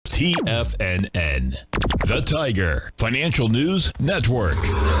TFNN, the Tiger Financial News Network.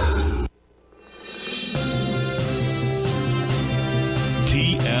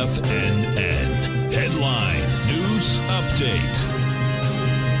 TFNN, headline news update.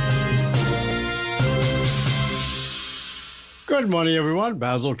 Good morning, everyone.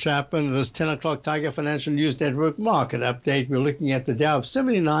 Basil, Chapman, this 10 o'clock Tiger Financial News Network market update. We're looking at the Dow of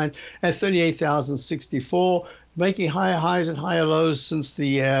 79 at 38,064, making higher highs and higher lows since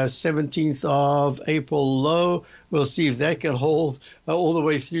the 17th of April low. We'll see if that can hold all the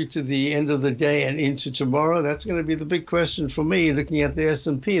way through to the end of the day and into tomorrow. That's going to be the big question for me, looking at the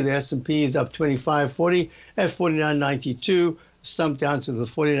S&P. The S&P is up 25.40 at 49.92, stumped down to the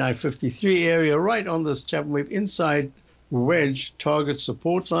 49.53 area, right on this Chapman wave inside wedge target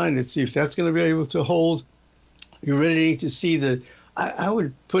support line. Let's see if that's going to be able to hold. You really need to see the, I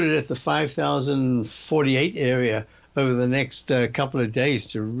would put it at the 5,048 area over the next couple of days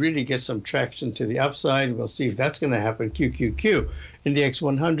to really get some traction to the upside. We'll see if that's going to happen. QQQ Index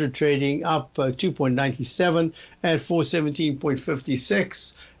 100 trading up 2.97 at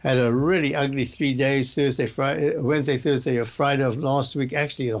 417.56. Had a really ugly 3 days, Wednesday, Thursday, or Friday of last week.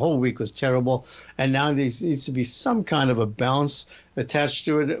 Actually, the whole week was terrible. And now there needs to be some kind of a bounce attached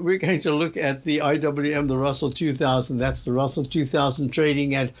to it. We're going to look at the IWM, the Russell 2000. That's the Russell 2000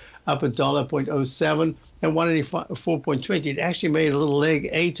 trading at up $1.07 and 184.20. It actually made a little leg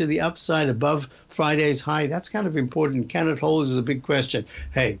A to the upside above Friday's high. That's kind of important. Can it hold is a big question.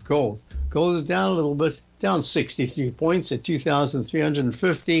 Hey, gold. Gold is down a little bit, down 63 points at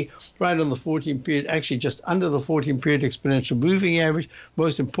 2,350, right on the 14 period, actually just under the 14 period exponential moving average.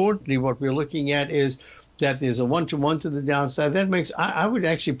 Most importantly, what we're looking at is that there's a one-to-one to the downside. That makes, I would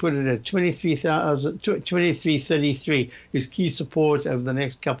actually put it at 2333 is key support over the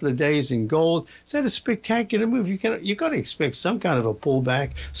next couple of days in gold. Is that a spectacular move? You got to expect some kind of a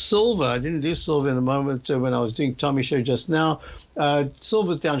pullback. Silver, I didn't do silver in the moment when I was doing Tommy's show just now.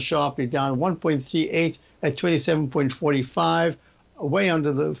 Silver's down sharply, down 1.38 at 27.45, way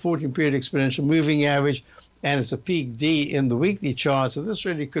under the 14 period exponential moving average. And it's a peak D in the weekly chart, so this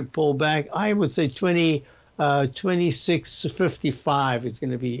really could pull back. I would say 26.55 is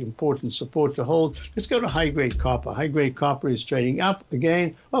going to be important support to hold. Let's go to high-grade copper. High-grade copper is trading up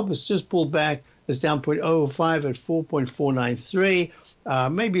again. Oh, it's just pulled back. It's down 0.05 at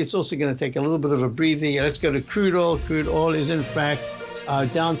 4.493. Maybe it's also going to take a little bit of a breathing. Let's go to crude oil. Crude oil is, in fact,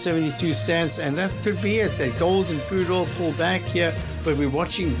 down 72 cents, and that could be it. That gold and crude oil pull back here, but we're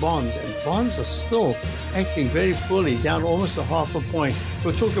watching bonds, and bonds are still acting very poorly, down almost a half a point.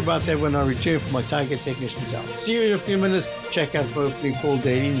 We'll talk about that when I return from my Tiger Technicians out. See you in a few minutes. Check out my opening call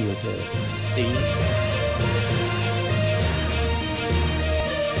daily newsletter. See you.